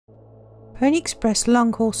Pony Express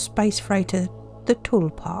long-haul space freighter, the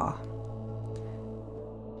Tulpa.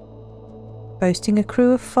 Boasting a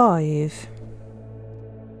crew of 5.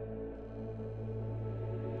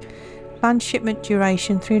 Planned shipment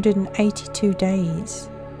duration 382 days.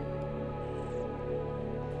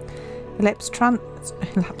 Elapsed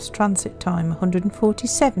transit time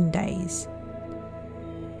 147 days.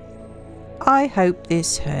 I hope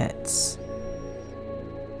this hurts.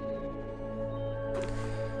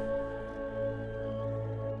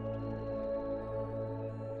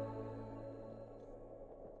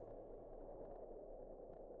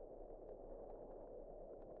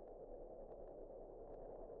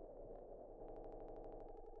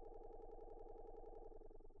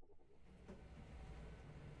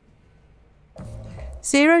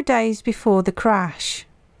 Zero days before the crash,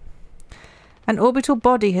 an orbital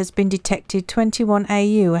body has been detected 21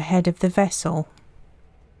 AU ahead of the vessel.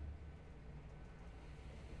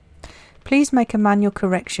 Please make a manual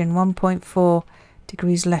correction 1.4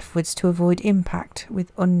 degrees leftwards to avoid impact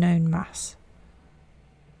with unknown mass.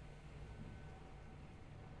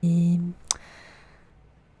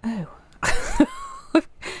 Oh.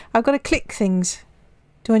 I've got to click things.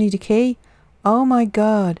 Do I need a key? Oh my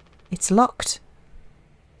god, it's locked.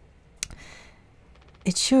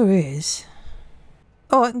 It sure is.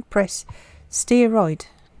 Oh, I can press steer right.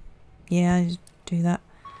 Yeah, I just do that.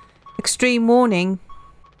 Extreme warning.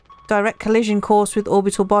 Direct collision course with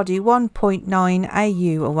orbital body 1.9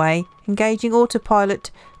 AU away. Engaging autopilot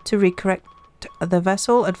to recorrect the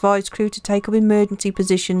vessel. Advise crew to take up emergency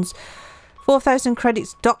positions. 4,000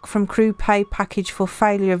 credits dock from crew pay package for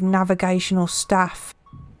failure of navigational staff.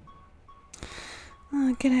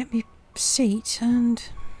 I'll get out my seat and...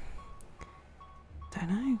 don't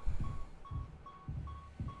know.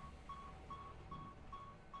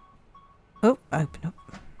 Oh, open up.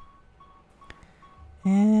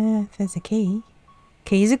 There's a key.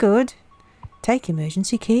 Keys are good. Take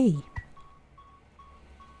emergency key.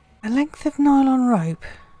 A length of nylon rope.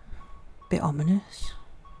 Bit ominous.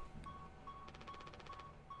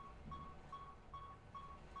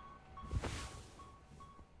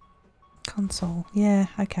 Console. Yeah,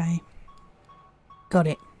 okay. Got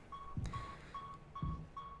it.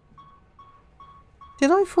 Did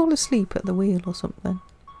I fall asleep at the wheel or something?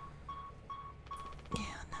 Yeah,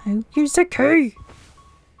 no. Use the key!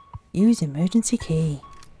 Use emergency key.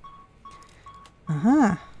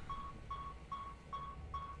 Aha.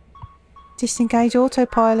 Disengage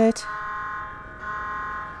autopilot.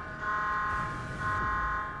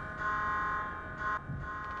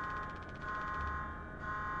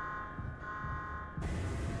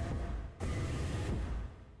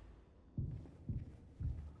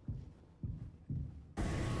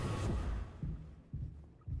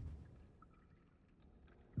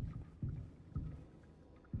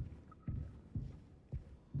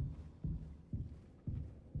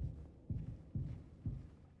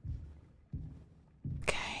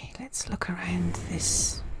 Let's look around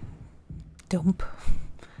this dump.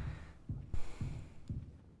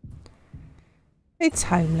 It's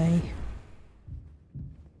homely.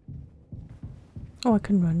 Oh, I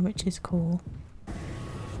can run, which is cool.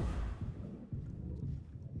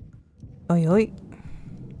 Oi, oi.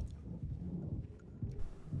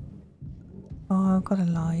 Oh, I've got a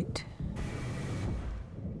light.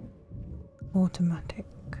 Automatic.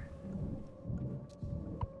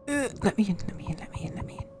 Let me in, let me in, let me in, let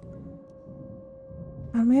me in.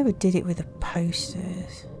 I never did it with the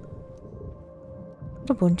posters. What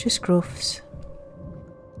a bunch of scruffs.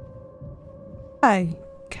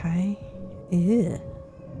 Okay. Ew.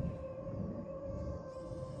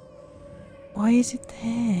 Why is it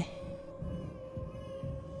there?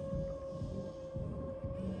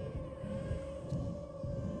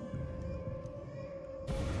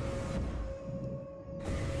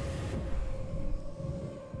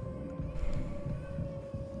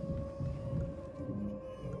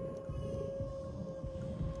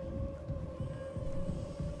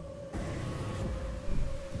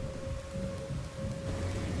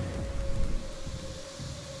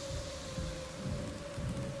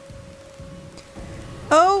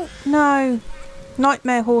 Oh, no.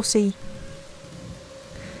 Nightmare horsey.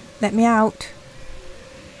 Let me out.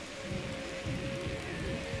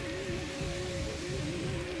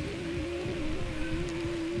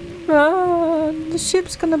 Run. The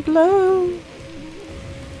ship's gonna blow.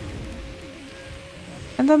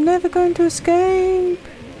 And I'm never going to escape.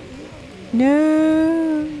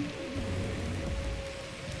 No.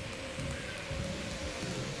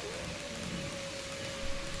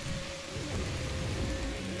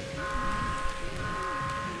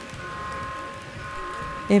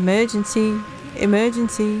 Emergency,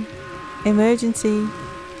 emergency. Emergency.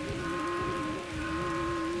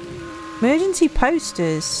 Emergency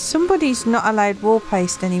posters. Somebody's not allowed wall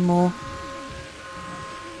paste anymore.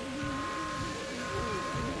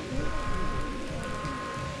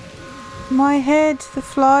 My head, the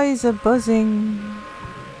flies are buzzing.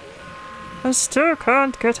 I still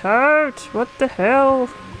can't get out. What the hell?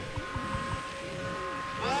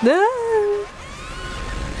 No!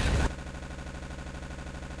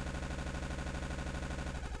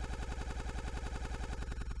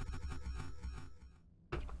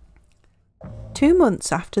 Two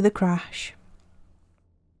months after the crash.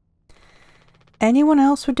 Anyone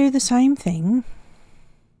else would do the same thing?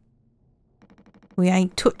 We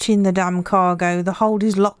ain't touching the damn cargo. The hold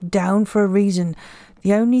is locked down for a reason.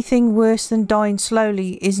 The only thing worse than dying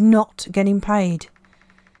slowly is not getting paid.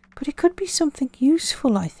 But it could be something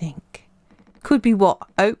useful, I think. Could be what?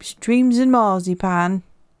 Hopes, dreams and marzipan.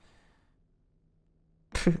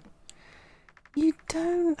 You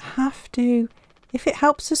don't have to. If it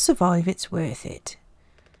helps us survive, it's worth it.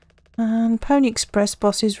 And Pony Express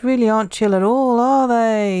bosses really aren't chill at all, are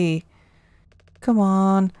they? Come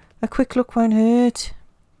on. A quick look won't hurt.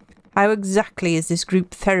 How exactly is this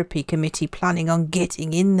group therapy committee planning on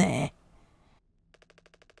getting in there?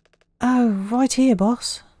 Oh, right here,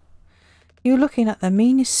 boss. You're looking at the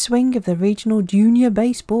meanest swing of the regional junior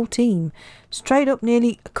baseball team. Straight up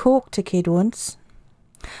nearly corked a kid once.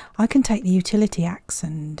 I can take the utility axe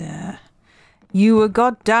and, you were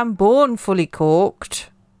goddamn born fully corked.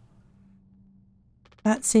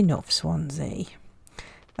 That's enough, Swansea.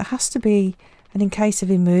 There has to be and in case of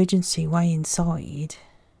emergency way inside.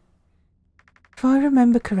 If I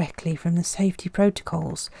remember correctly from the safety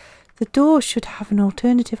protocols, the door should have an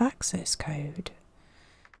alternative access code.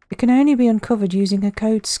 It can only be uncovered using a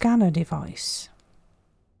code scanner device.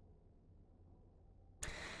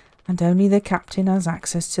 And only the captain has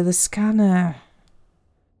access to the scanner.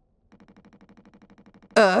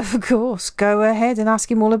 Of course, go ahead and ask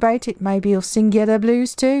him all about it. Maybe he'll sing Yellow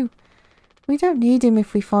Blues too. We don't need him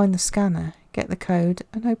if we find the scanner, get the code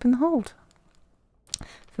and open the hold.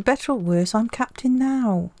 For better or worse, I'm captain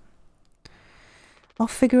now. I'll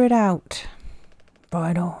figure it out.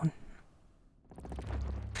 Right on.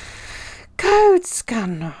 Code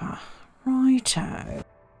scanner. Righto.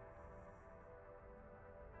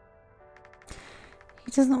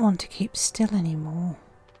 He doesn't want to keep still anymore.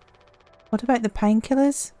 What about the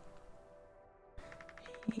painkillers?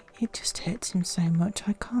 It just hurts him so much.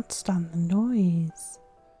 I can't stand the noise.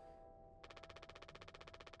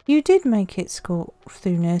 You did make it school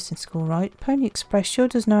through nursing school, right? Pony Express sure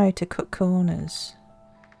does know how to cut corners.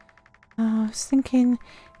 I was thinking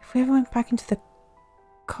if we ever went back into the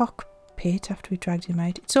cockpit after we dragged him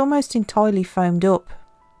out. It's almost entirely foamed up.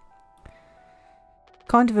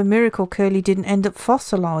 Kind of a miracle Curly didn't end up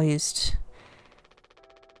fossilised.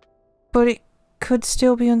 But it could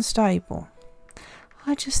still be unstable.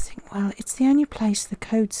 I just think, well, it's the only place the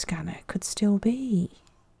code scanner could still be.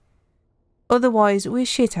 Otherwise, we're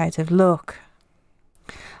shit out of luck.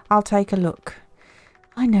 I'll take a look.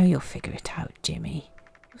 I know you'll figure it out, Jimmy.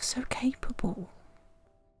 You're so capable.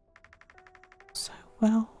 So,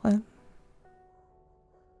 well, I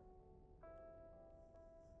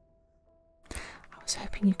was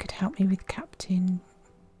hoping you could help me with Captain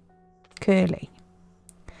Curly.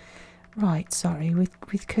 Right, sorry,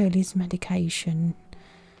 with Curly's medication.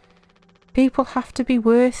 People have to be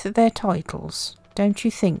worth their titles, don't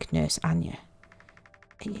you think, Nurse Anya?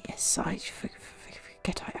 Yes, I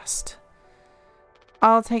forget I asked.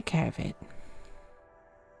 I'll take care of it.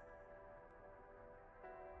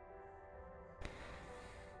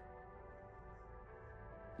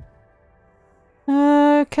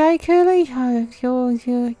 Okay, Curly,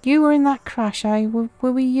 you were in that crash, eh?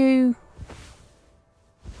 Were you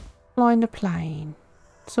flying a plane?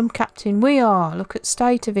 Some captain, we are. Look at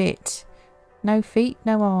state of it. No feet,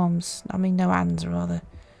 no arms. I mean, no hands, rather.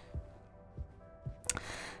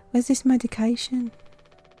 Where's this medication?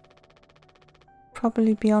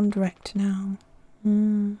 Probably beyond rect now.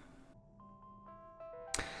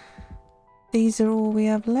 These are all we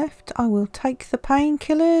have left. I will take the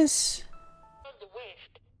painkillers.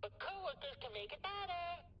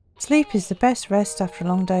 Sleep is the best rest after a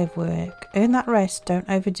long day of work. Earn that rest, don't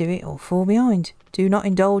overdo it or fall behind. Do not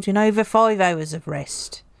indulge in over 5 hours of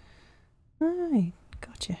rest. Right,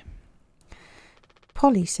 gotcha.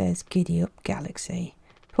 Polly says, giddy up, Galaxy.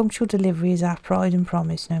 Punctual delivery is our pride and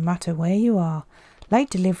promise, no matter where you are.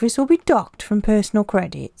 Late deliveries will be docked from personal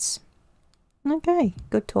credits. Okay,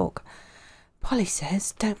 good talk. Polly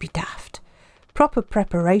says, don't be daft. Proper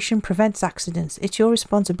preparation prevents accidents. It's your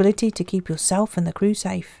responsibility to keep yourself and the crew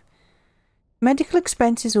safe. Medical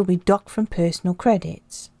expenses will be docked from personal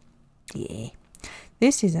credits. Yeah.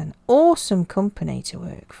 This is an awesome company to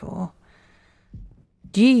work for.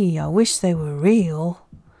 Gee, I wish they were real.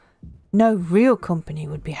 No real company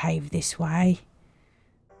would behave this way.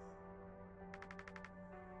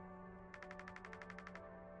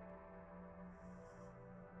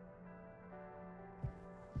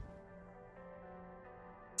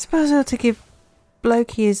 Suppose I ought to give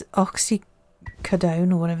Blokey his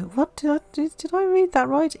oxycodone or whatever. What did I read that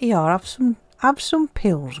right? Yeah, have some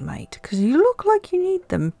pills, mate, because you look like you need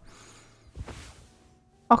them.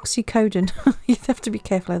 Oxycodone. You'd have to be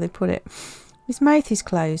careful how they put it. His mouth is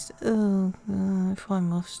closed. Oh, if I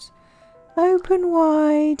must. Open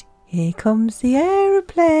wide. Here comes the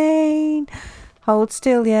aeroplane. Hold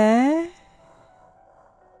still, yeah?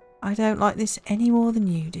 I don't like this any more than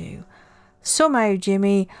you do. Somehow,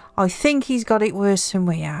 Jimmy, I think he's got it worse than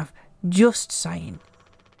we have. Just saying.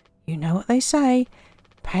 You know what they say.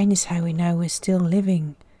 Pain is how we know we're still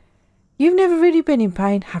living. You've never really been in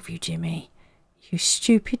pain, have you, Jimmy? You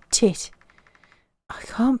stupid tit. I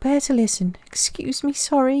can't bear to listen. Excuse me,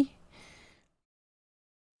 sorry.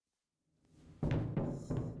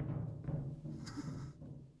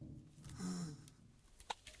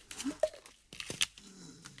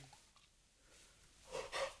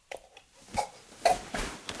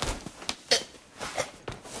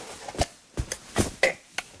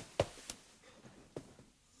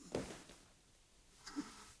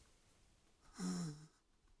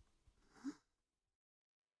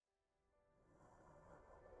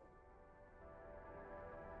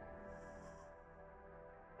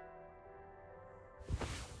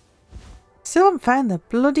 Still haven't found the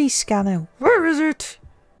bloody scanner. Where is it?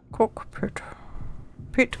 Cockpit.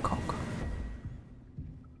 Pitcock.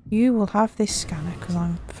 You will have this scanner because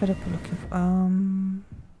I'm fed up of looking for...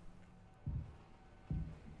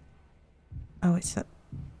 Oh, it's that...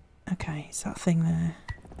 Okay, it's that thing there.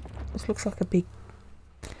 This looks like a big...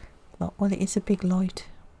 Well, it is a big light.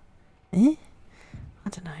 Eh? I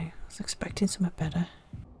don't know. I was expecting something better.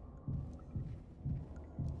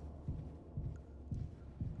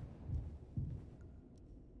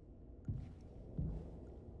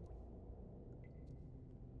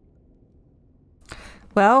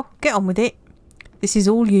 Well, get on with it. This is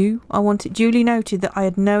all you. I want it duly noted that I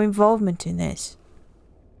had no involvement in this.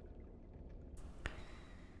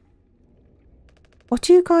 What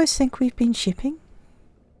do you guys think we've been shipping?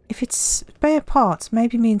 If it's spare parts,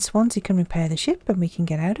 maybe me and Swansea can repair the ship and we can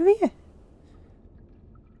get out of here.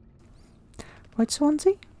 Right,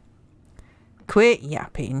 Swansea? Quit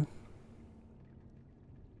yapping.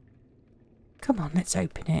 Come on, let's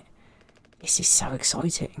open it. This is so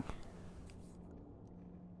exciting.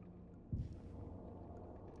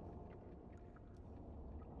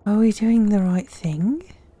 Are we doing the right thing?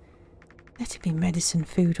 Let it be medicine,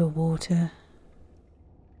 food or water.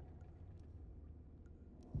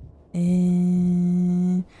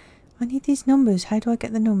 I need these numbers. How do I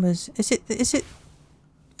get the numbers? Is it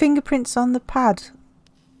fingerprints on the pad?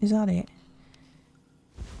 Is that it?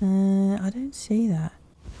 I don't see that.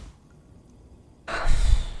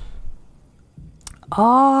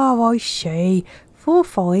 Oh, I see. 4,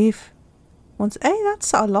 5. Once. Hey,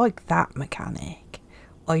 I like that mechanic.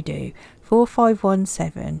 I do. 4, 5, 1,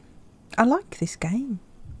 7. I like this game.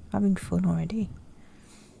 Having fun already.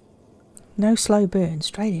 No slow burn.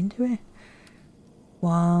 Straight into it.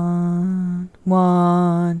 1,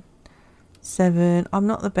 1, 7. I'm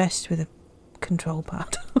not the best with a control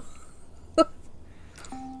pad.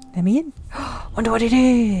 Let me in. Wonder what it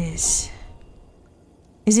is.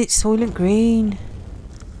 Is it Soylent Green?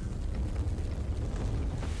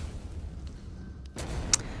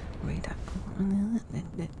 Read that.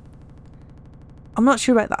 I'm not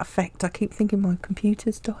sure about that effect. I keep thinking my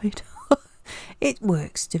computer's died. It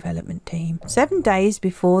works, development team. 7 days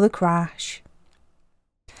before the crash.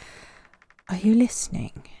 Are you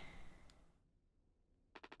listening?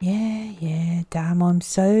 Yeah, damn, I'm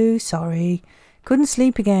so sorry. Couldn't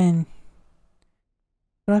sleep again.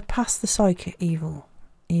 But I passed the psychic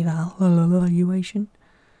evaluation.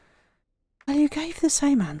 Well, you gave the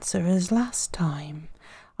same answer as last time.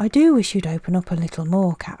 I do wish you'd open up a little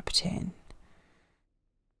more, Captain.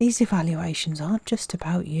 These evaluations aren't just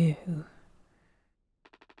about you.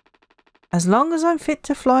 As long as I'm fit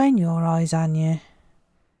to fly in your eyes, Anya.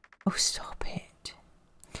 Oh, stop it.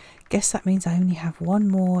 Guess that means I only have one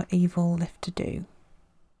more evil left to do.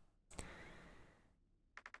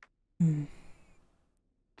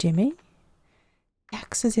 Jimmy? It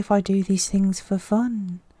acts as if I do these things for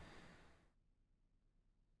fun.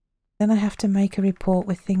 Then I have to make a report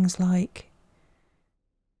with things like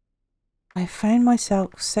I found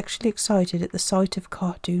myself sexually excited at the sight of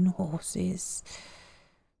cartoon horses.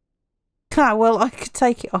 Ah, well, I could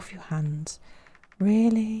take it off your hands.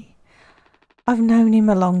 Really? I've known him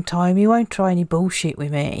a long time. He won't try any bullshit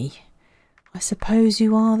with me. I suppose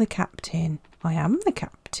you are the captain. I am the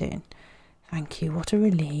captain. Thank you. What a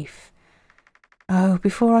relief. Oh,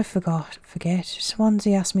 before I forget,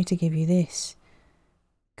 Swansea asked me to give you this.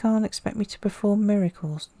 Can't expect me to perform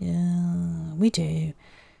miracles. Yeah, we do.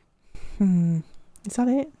 Is that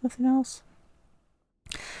it? Nothing else?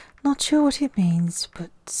 Not sure what it means,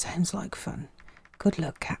 but sounds like fun. Good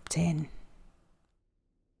luck, Captain.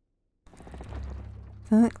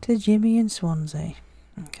 Back to Jimmy and Swansea.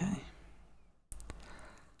 Okay.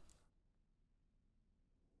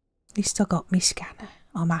 At least I got me scanner.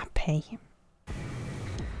 I'm happy.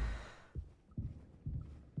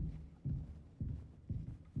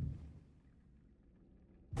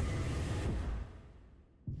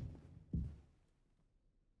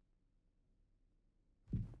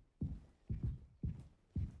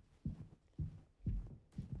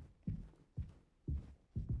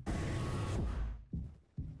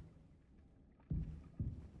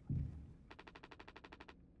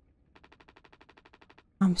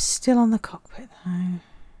 I'm still on the cockpit though.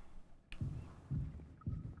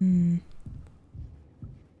 And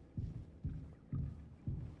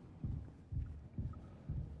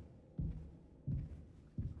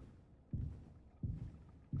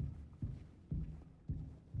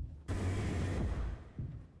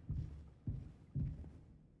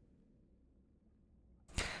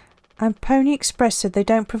Pony Express said they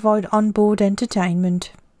don't provide onboard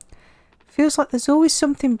entertainment. Feels like there's always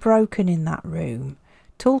something broken in that room.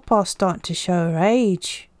 Toolbar's starting to show her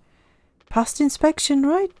age. Past inspection,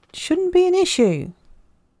 right? Shouldn't be an issue.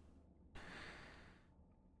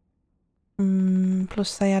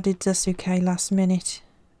 Plus they added Dasuke last minute.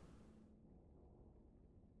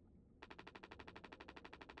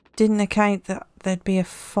 Didn't account that there'd be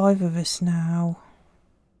 5 of us now.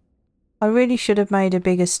 I really should have made a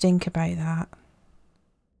bigger stink about that.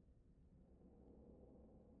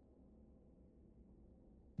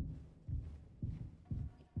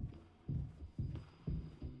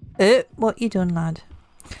 What you done, lad?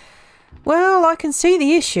 Well, I can see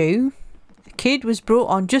the issue. The kid was brought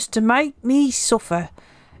on just to make me suffer.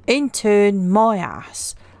 In turn, my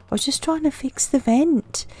ass. I was just trying to fix the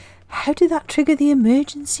vent. How did that trigger the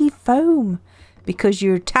emergency foam? Because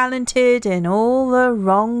you're talented in all the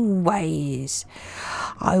wrong ways.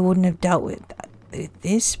 I wouldn't have dealt with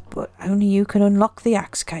this, but only you can unlock the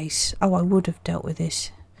axe case. Oh, I would have dealt with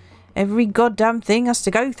this. Every goddamn thing has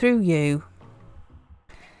to go through you.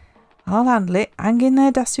 I'll handle it. Hang in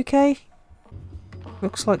there, Dasuke.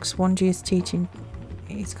 Looks like Swansea is teaching.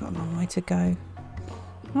 He's got a long way to go.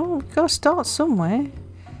 Oh, we've got to start somewhere.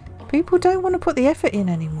 People don't want to put the effort in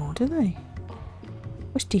anymore, do they?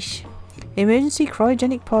 What's this? Emergency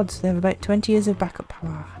cryogenic pods. They have about 20 years of backup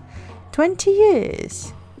power. 20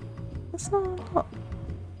 years? That's not a lot.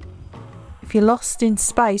 If you're lost in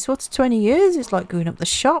space, what's 20 years? It's like going up the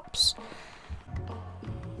shops.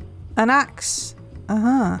 An axe.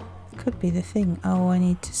 Could be the thing. Oh, I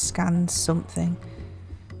need to scan something.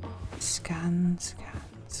 Scan.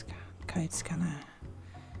 Code scanner.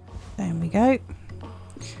 There we go.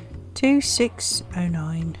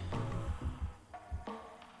 2609.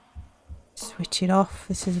 Switch it off.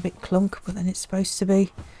 This is a bit clunk, but then it's supposed to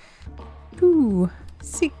be. 2,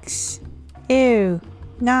 6,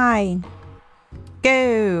 9.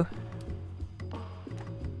 Go.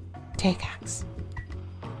 Take axe.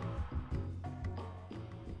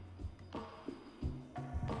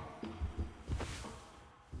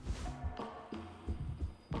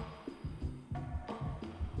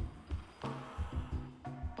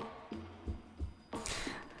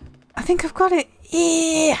 I think I've got it.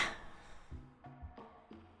 Yeah.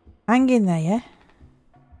 Hang in there, yeah?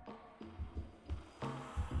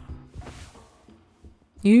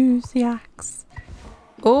 Use the axe.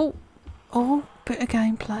 Oh, bit of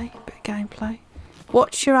gameplay.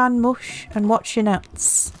 Watch your hand mush and watch your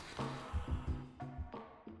nuts.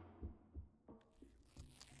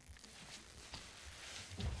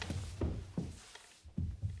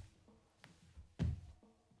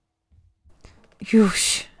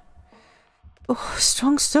 Yoosh. Oh,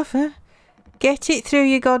 strong stuff, eh? Get it through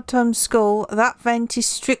your goddamn skull. That vent is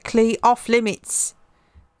strictly off limits.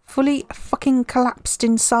 Fully fucking collapsed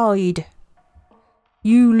inside.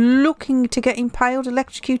 You looking to get impaled,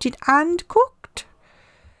 electrocuted and cooked?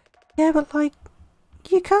 Yeah, but like,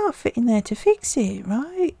 you can't fit in there to fix it,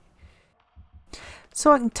 right?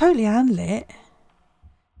 So I can totally handle it.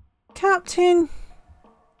 Captain,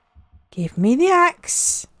 give me the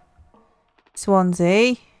axe.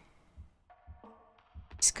 Swansea.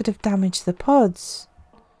 This could have damaged the pods.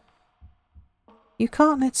 You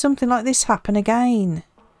can't let something like this happen again.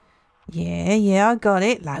 Yeah, I got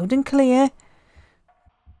it. Loud and clear.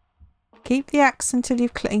 Keep the axe until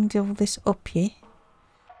you've cleaned all this up, yeah?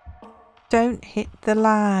 Don't hit the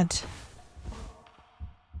lad.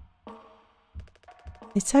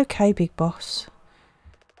 It's okay, big boss.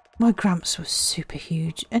 My Gramps was super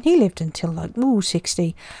huge and he lived until like,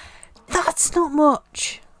 60. That's not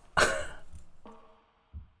much. That's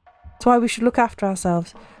why we should look after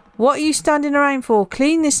ourselves. What are you standing around for?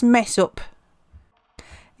 Clean this mess up.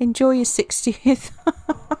 Enjoy your 60th.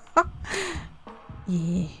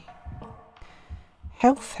 Yeah.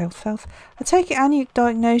 Health. I take it Aniuk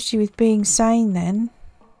diagnosed you with being sane then.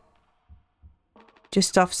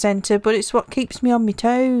 Just off centre, but it's what keeps me on my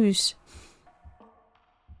toes.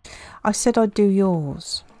 I said I'd do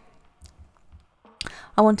yours.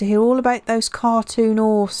 I want to hear all about those cartoon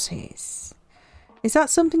horses. Is that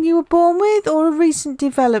something you were born with or a recent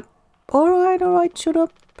develop? Alright, shut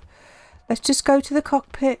up. Let's just go to the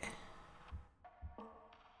cockpit.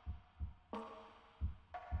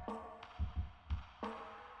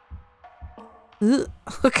 I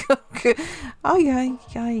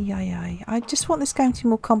just want this game to be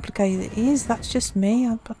more complicated than it is. That's just me.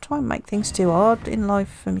 I try and make things too hard in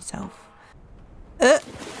life for myself.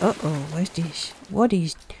 Uh-oh, where's this? What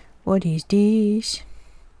is this?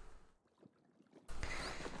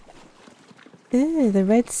 The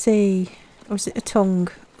Red Sea. Or is it a tongue?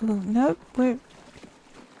 Oh, no, we're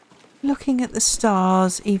looking at the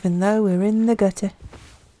stars even though we're in the gutter.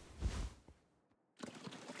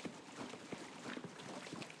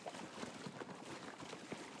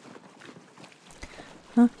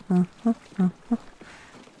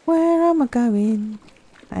 Where am I going?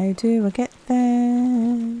 How do I get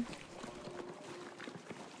there?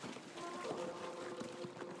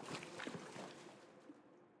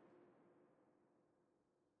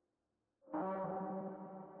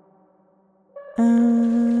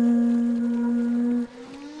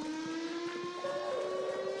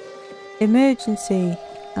 Emergency.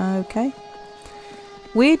 Okay.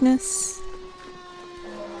 Weirdness.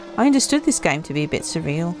 I understood this game to be a bit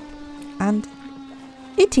surreal. And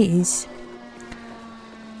it is.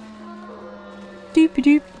 Doopy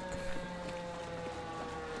doop.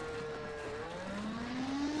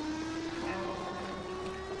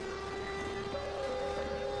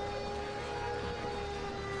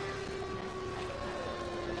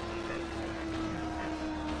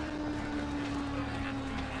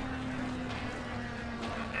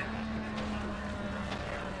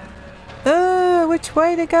 Which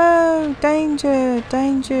way to go? Danger,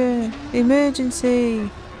 danger,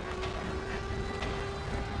 emergency.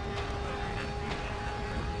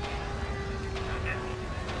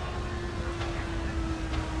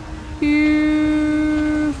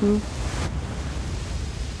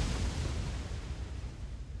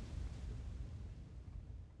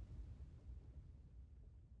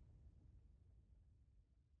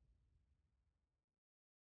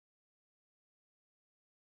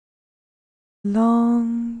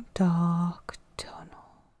 Long, dark tunnel.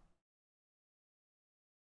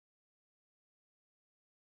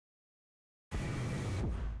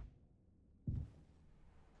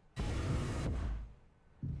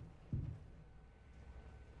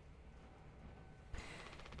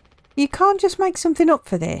 You can't just make something up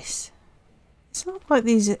for this. It's not like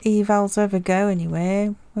these evals ever go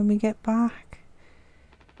anywhere when we get back.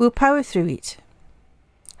 We'll power through it.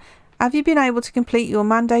 Have you been able to complete your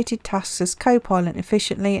mandated tasks as co-pilot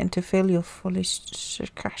efficiently and to fill your fullest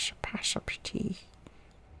capacity?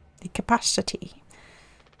 The capacity.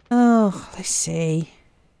 Oh, let's see.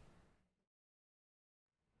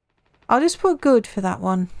 I'll just put good for that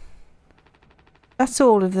one. That's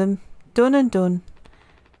all of them. Done and done.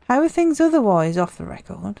 How are things otherwise off the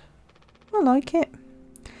record? I like it.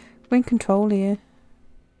 We're in control here.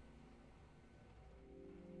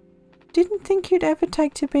 Didn't think you'd ever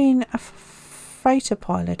take to being a freighter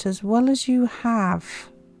pilot as well as you have.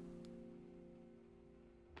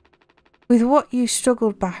 With what you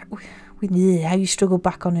struggled back with, how you struggled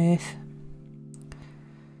back on Earth.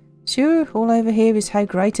 Sure, all over here is how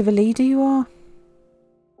great of a leader you are.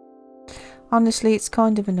 Honestly, it's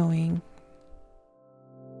kind of annoying.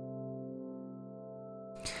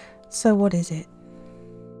 So what is it?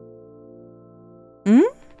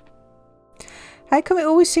 How come it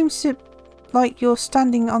always seems to like you're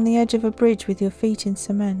standing on the edge of a bridge with your feet in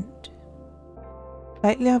cement?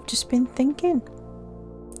 Lately I've just been thinking.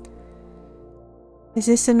 Is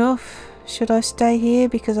this enough? Should I stay here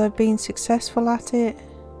because I've been successful at it?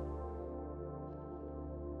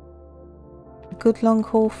 good long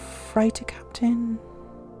haul freighter captain.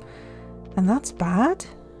 And that's bad.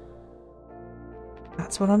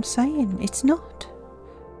 That's what I'm saying. It's not.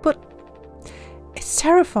 But it's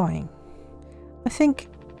terrifying. I think,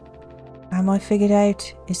 am I figured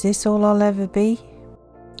out? Is this all I'll ever be?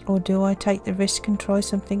 Or do I take the risk and try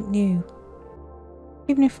something new?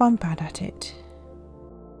 Even if I'm bad at it.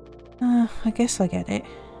 I guess I get it.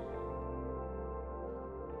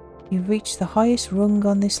 You've reached the highest rung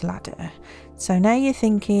on this ladder. So now you're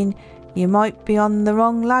thinking you might be on the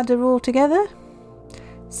wrong ladder altogether?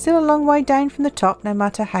 Still a long way down from the top no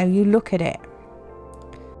matter how you look at it.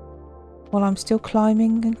 Well, I'm still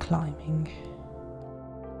climbing and climbing.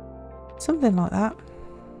 Something like that.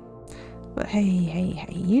 But hey,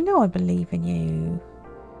 you know I believe in you.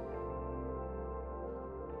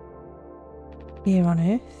 Here on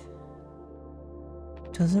Earth.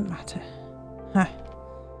 Doesn't matter. Huh.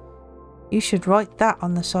 You should write that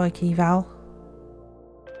on the psyche, Val.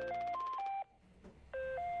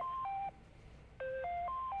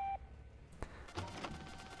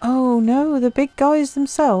 Oh no, the big guys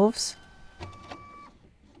themselves.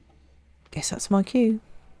 Guess that's my cue.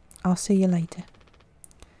 I'll see you later.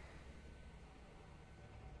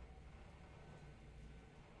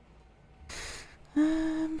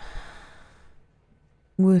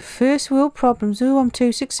 With first world problems. Oh, I'm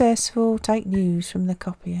too successful. Take news from the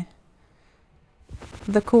copier.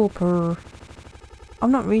 The corper.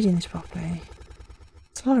 I'm not reading this properly.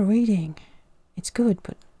 It's a lot of reading. It's good,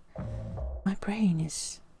 but my brain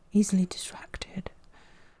is easily distracted.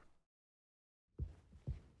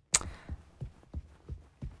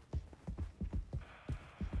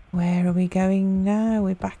 Where are we going now?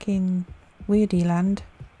 We're back in Weirdy Land.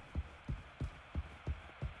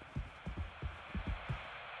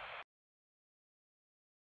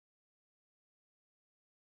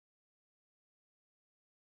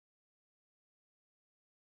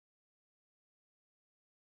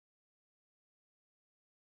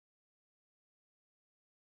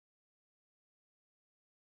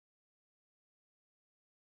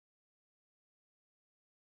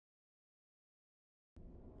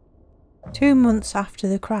 Two months after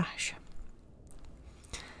the crash.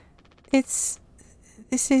 This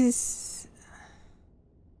is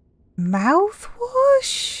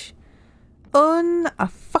mouthwash?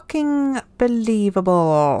 Un-fucking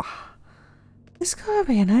believable. There's gotta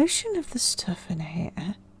be an ocean of the stuff in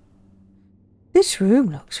here. This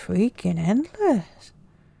room looks freaking endless.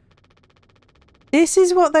 This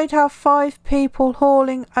is what they'd have 5 people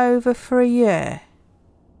hauling over for a year.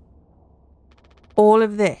 All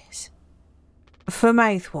of this. For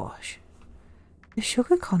mouthwash. The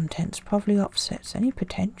sugar contents probably offsets any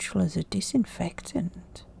potential as a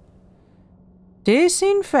disinfectant.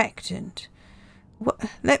 Disinfectant? What?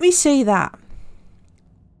 Let me see that.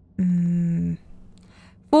 14%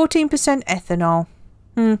 ethanol.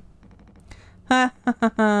 Ha ha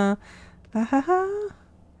ha ha.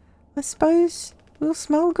 I suppose we'll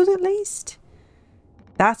smell good at least.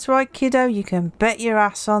 That's right, kiddo. You can bet your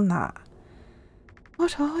ass on that.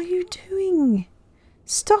 What are you doing?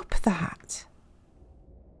 Stop that.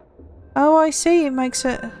 Oh, I see. It makes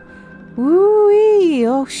a... Woo-wee.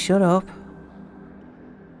 Oh, shut up.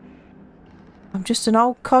 I'm just an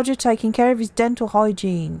old codger taking care of his dental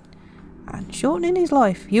hygiene. And shortening his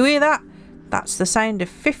life. You hear that? That's the sound of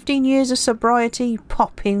 15 years of sobriety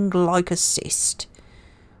popping like a cyst.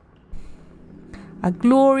 A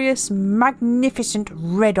glorious, magnificent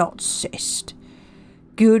red-hot cyst.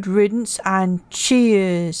 Good riddance and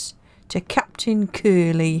cheers to Captain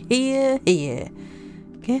Curly. Here, here.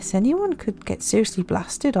 Guess anyone could get seriously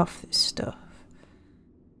blasted off this stuff.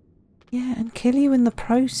 Yeah, and kill you in the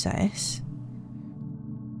process.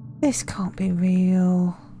 This can't be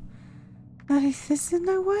real. There's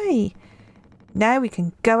no way. Now we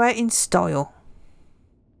can go out in style.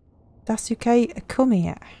 Dasuke, come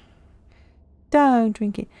here. Don't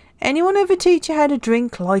drink it. Anyone ever teach you how to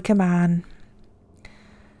drink like a man?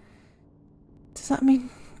 Does that mean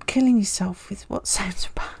killing yourself with what sounds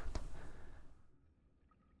bad?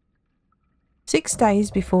 6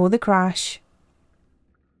 days before the crash.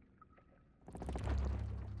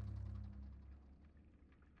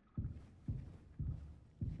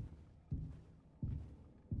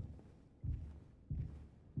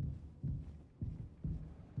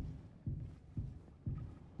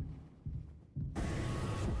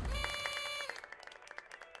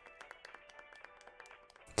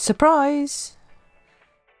 Surprise!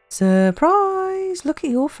 Surprise! Look at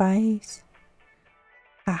your face.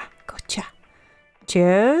 Ah, gotcha.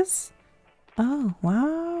 Cheers. Oh,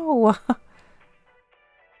 wow.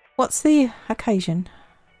 What's the occasion?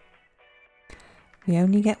 We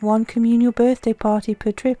only get one communal birthday party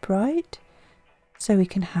per trip, right? So we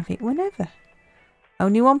can have it whenever.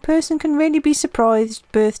 Only one person can really be surprised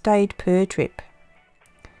birthdayed per trip.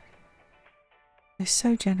 They're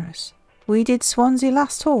so generous. We did Swansea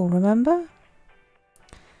last haul, remember?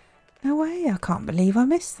 No way, I can't believe I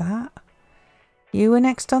missed that. You were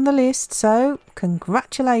next on the list, so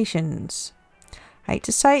congratulations. Hate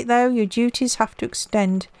to say it though, your duties have to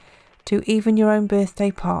extend to even your own birthday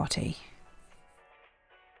party.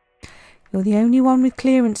 You're the only one with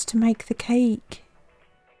clearance to make the cake.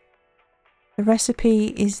 The recipe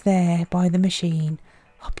is there by the machine.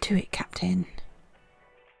 Hop to it, Captain.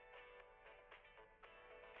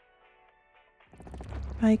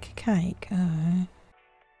 Make a cake. Oh.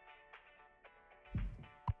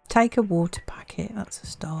 Take a water packet. That's a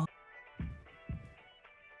start.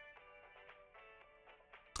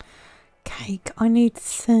 Cake. I need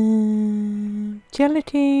some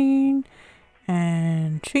gelatin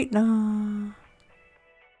and sweetener.